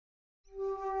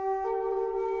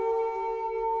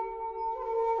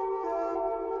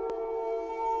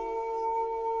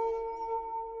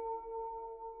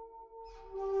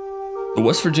The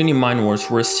West Virginia Mine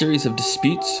Wars were a series of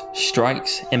disputes,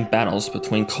 strikes, and battles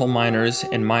between coal miners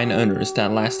and mine owners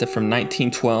that lasted from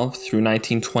 1912 through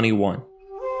 1921.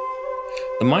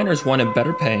 The miners wanted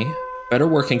better pay, better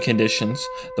working conditions,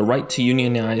 the right to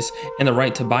unionize, and the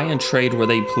right to buy and trade where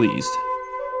they pleased.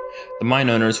 The mine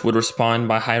owners would respond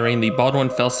by hiring the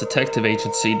Baldwin-Felts Detective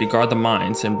Agency to guard the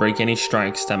mines and break any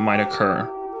strikes that might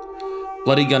occur.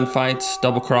 Bloody gunfights,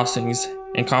 double crossings,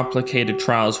 and complicated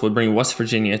trials would bring West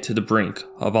Virginia to the brink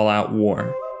of all-out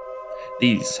war.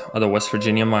 These are the West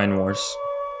Virginia Mine Wars.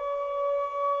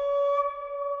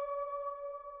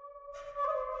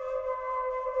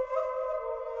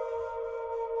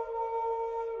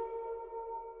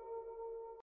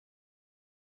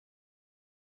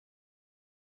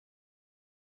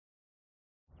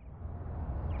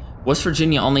 West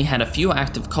Virginia only had a few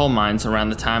active coal mines around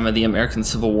the time of the American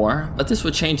Civil War, but this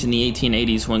would change in the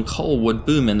 1880s when coal would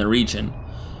boom in the region.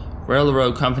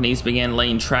 Railroad companies began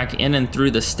laying track in and through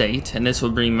the state, and this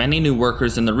would bring many new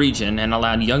workers in the region and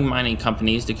allowed young mining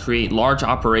companies to create large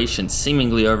operations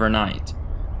seemingly overnight.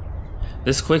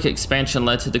 This quick expansion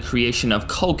led to the creation of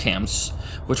coal camps,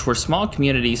 which were small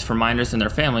communities for miners and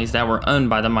their families that were owned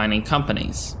by the mining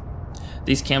companies.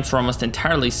 These camps were almost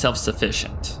entirely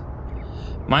self-sufficient.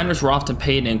 Miners were often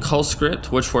paid in coal script,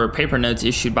 which were paper notes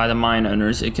issued by the mine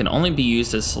owners. It could only be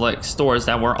used at select stores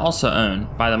that were also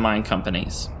owned by the mine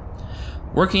companies.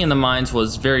 Working in the mines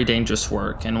was very dangerous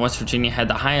work, and West Virginia had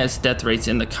the highest death rates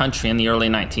in the country in the early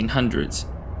 1900s.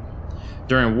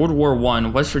 During World War I,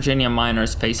 West Virginia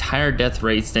miners faced higher death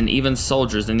rates than even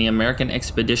soldiers in the American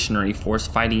Expeditionary Force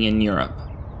fighting in Europe.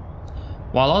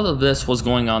 While all of this was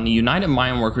going on, the United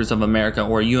Mine Workers of America,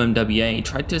 or UMWA,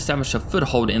 tried to establish a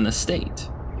foothold in the state.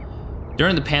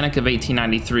 During the Panic of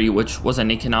 1893, which was an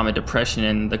economic depression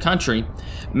in the country,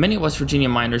 many West Virginia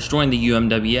miners joined the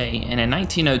UMWA, and in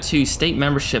 1902, state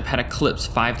membership had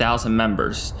eclipsed 5,000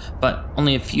 members, but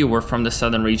only a few were from the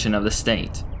southern region of the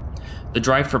state. The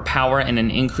drive for power and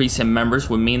an increase in members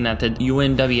would mean that the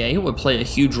UMWA would play a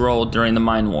huge role during the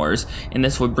mine wars, and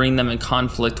this would bring them in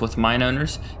conflict with mine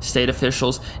owners, state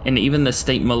officials, and even the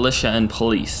state militia and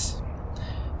police.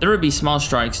 There would be small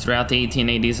strikes throughout the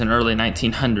 1880s and early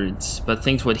 1900s, but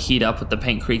things would heat up with the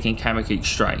Paint Creek and Cabin Creek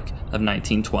strike of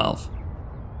 1912.